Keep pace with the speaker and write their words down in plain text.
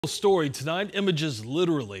Story tonight, images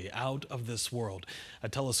literally out of this world. A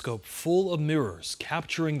telescope full of mirrors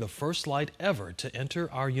capturing the first light ever to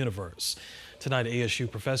enter our universe. Tonight, ASU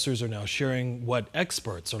professors are now sharing what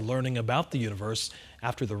experts are learning about the universe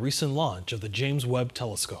after the recent launch of the James Webb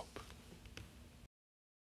Telescope.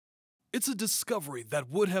 It's a discovery that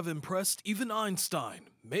would have impressed even Einstein,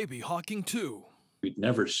 maybe Hawking too. We'd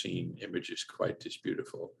never seen images quite this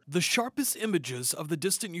beautiful. The sharpest images of the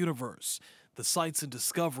distant universe. The sights and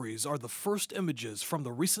discoveries are the first images from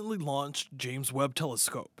the recently launched James Webb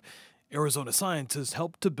Telescope. Arizona scientists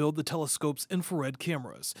helped to build the telescope's infrared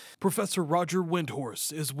cameras. Professor Roger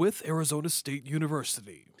Windhorst is with Arizona State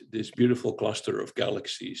University. This beautiful cluster of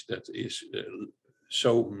galaxies that is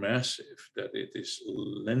so massive that it is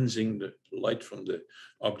lensing the light from the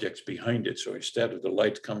objects behind it. So instead of the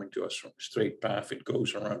light coming to us from a straight path, it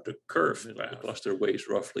goes around a curved path. The cluster weighs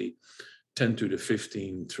roughly 10 to the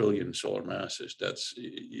 15 trillion solar masses. That's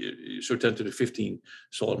so 10 to the 15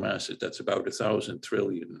 solar masses. That's about 1,000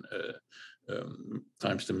 trillion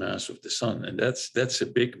times the mass of the sun, and that's a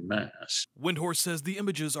big mass. Windhorst says the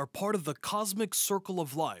images are part of the cosmic circle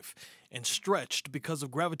of life and stretched because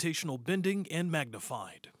of gravitational bending and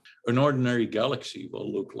magnified. An ordinary galaxy will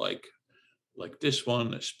look like this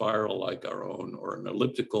one, a spiral like our own, or an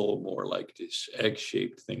elliptical, more like this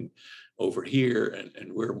egg-shaped thing over here,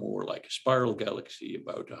 and we're more like a spiral galaxy,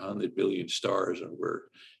 about 100 billion stars, and we're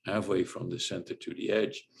halfway from the center to the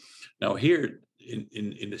edge. Now here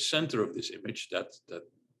in the center of this image, that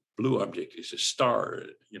blue object is a star,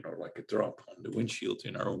 like a drop on the windshield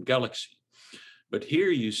in our own galaxy. But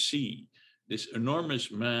here you see this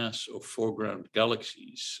enormous mass of foreground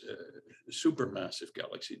galaxies, supermassive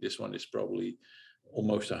galaxy. This one is probably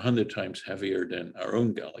almost 100 times heavier than our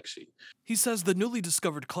own galaxy. He says the newly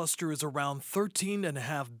discovered cluster is around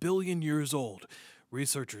 13.5 billion years old.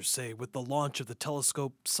 Researchers say with the launch of the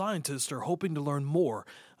telescope, scientists are hoping to learn more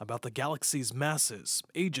about the galaxy's masses,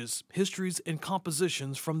 ages, histories, and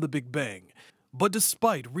compositions from the Big Bang. But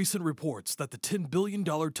despite recent reports that the $10 billion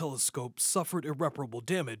telescope suffered irreparable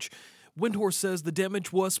damage, Windhorst says the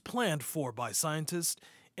damage was planned for by scientists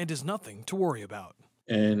and is nothing to worry about.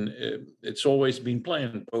 And it's always been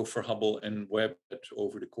planned, both for Hubble and Webb,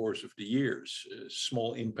 over the course of the years.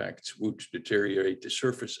 Small impacts would deteriorate the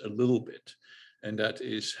surface a little bit, and that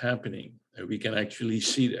is happening. We can actually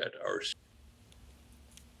see that.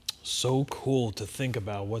 So cool to think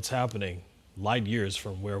about what's happening light years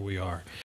from where we are.